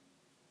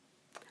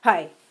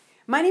Hi,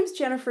 my name's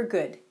Jennifer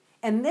Good,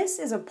 and this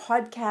is a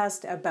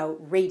podcast about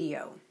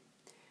radio.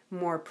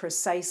 More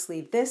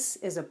precisely, this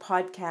is a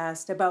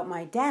podcast about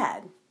my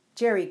dad,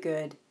 Jerry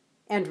Good,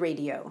 and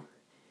radio.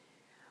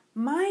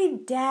 My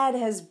dad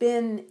has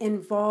been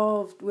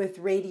involved with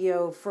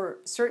radio for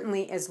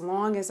certainly as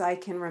long as I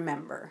can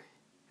remember.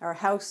 Our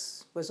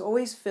house was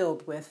always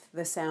filled with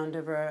the sound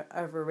of a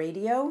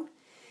radio.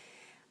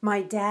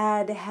 My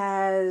dad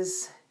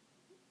has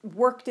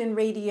worked in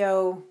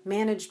radio,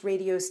 managed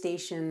radio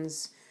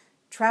stations,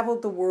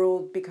 traveled the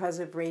world because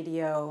of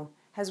radio,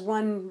 has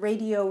won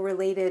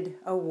radio-related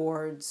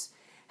awards,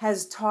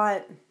 has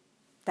taught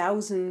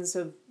thousands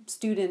of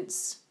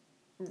students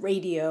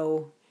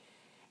radio.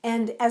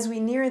 And as we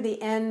near the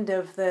end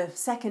of the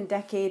second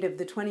decade of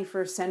the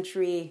 21st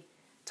century,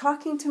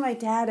 talking to my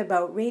dad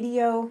about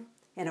radio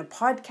and a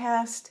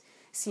podcast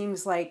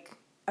seems like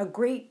a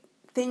great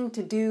thing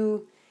to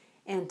do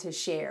and to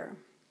share.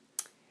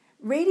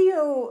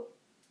 Radio,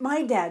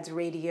 my dad's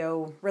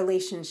radio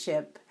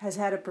relationship has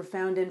had a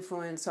profound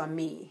influence on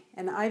me,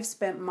 and I've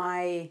spent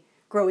my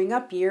growing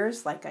up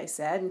years, like I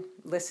said,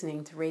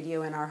 listening to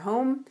radio in our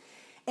home,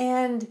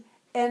 and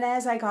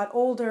as I got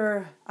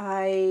older,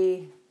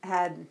 I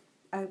had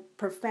a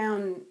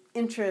profound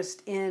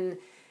interest in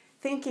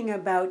thinking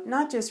about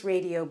not just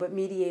radio, but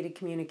mediated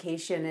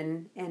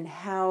communication and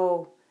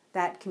how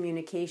that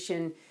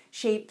communication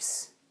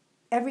shapes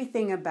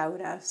everything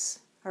about us.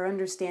 Our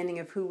understanding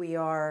of who we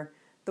are,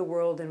 the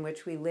world in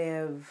which we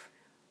live,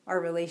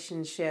 our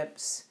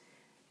relationships,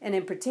 and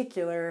in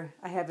particular,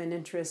 I have an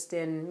interest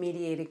in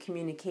mediated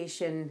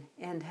communication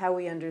and how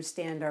we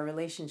understand our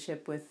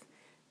relationship with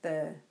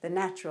the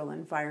natural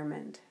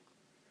environment.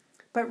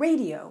 But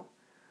radio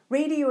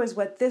is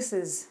what this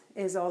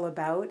is all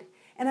about,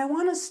 and I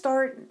want to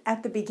start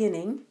at the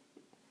beginning,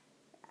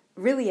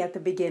 really at the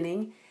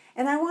beginning,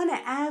 and I want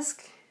to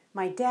ask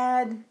my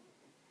dad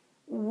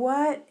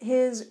what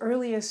his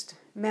earliest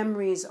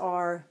memories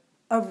are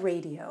of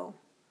radio.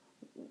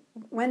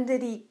 When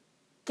did he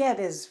get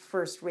his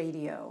first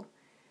radio?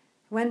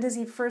 When does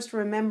he first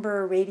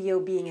remember radio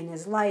being in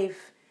his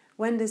life?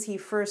 When does he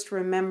first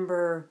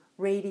remember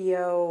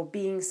radio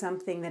being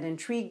something that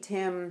intrigued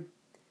him?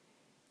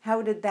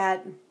 How did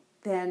that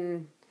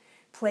then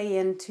play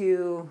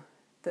into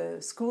the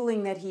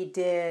schooling that he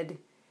did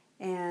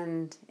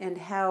and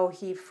how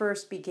he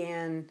first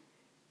began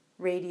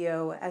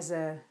radio as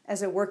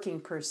a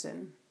working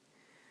person?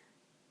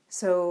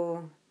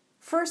 So,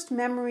 first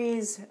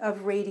memories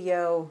of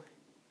radio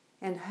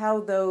and how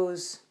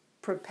those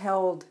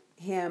propelled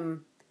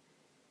him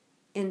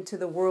into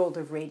the world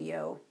of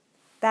radio.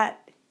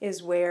 That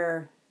is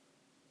where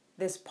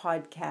this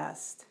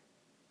podcast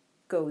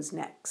goes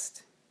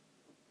next.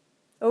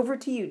 Over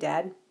to you,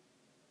 Dad.